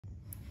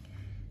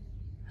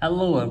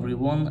Hello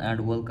everyone and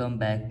welcome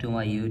back to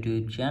my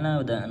YouTube channel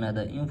with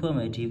another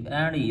informative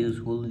and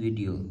useful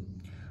video.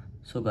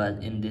 So guys,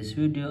 in this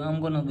video I'm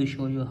gonna be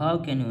show you how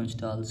can you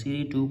install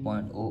Siri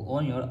 2.0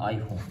 on your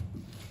iPhone.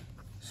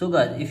 So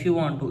guys, if you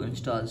want to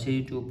install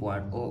Siri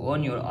 2.0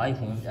 on your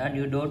iPhone and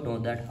you don't know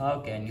that how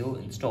can you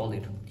install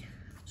it.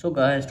 So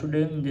guys,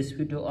 today in this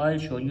video I'll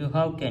show you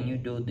how can you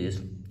do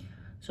this.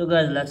 So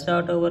guys, let's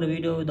start our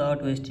video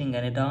without wasting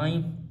any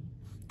time.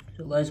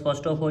 So guys,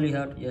 first of all you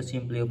have to just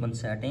simply open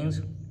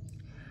settings.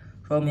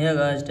 From here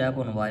guys, tap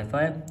on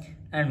Wi-Fi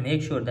and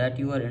make sure that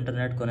your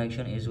internet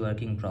connection is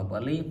working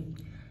properly.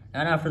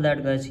 And after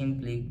that guys,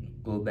 simply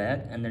go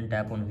back and then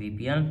tap on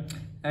VPN,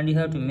 and you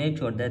have to make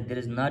sure that there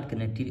is not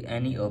connected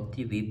any of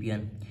the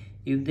VPN.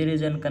 If there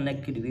is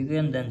unconnected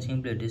VPN, then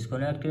simply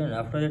disconnect it, and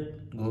after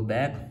that go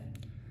back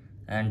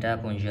and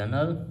tap on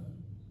General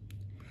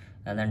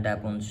and then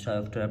tap on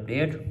Software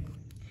Update.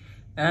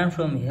 And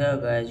from here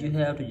guys, you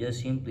have to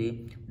just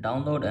simply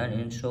download and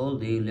install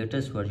the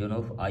latest version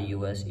of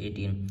iOS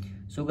 18.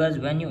 So guys,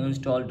 when you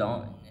install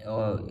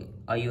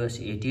iOS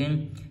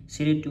 18,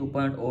 Siri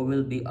 2.0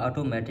 will be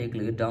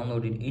automatically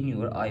downloaded in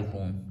your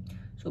iPhone.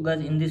 So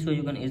guys, in this way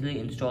you can easily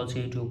install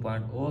Siri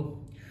 2.0.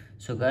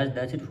 So guys,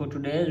 that's it for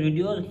today's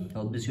video.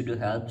 Hope this video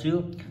helps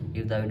you.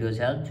 If the videos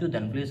helped you,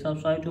 then please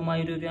subscribe to my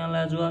YouTube channel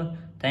as well.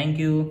 Thank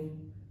you.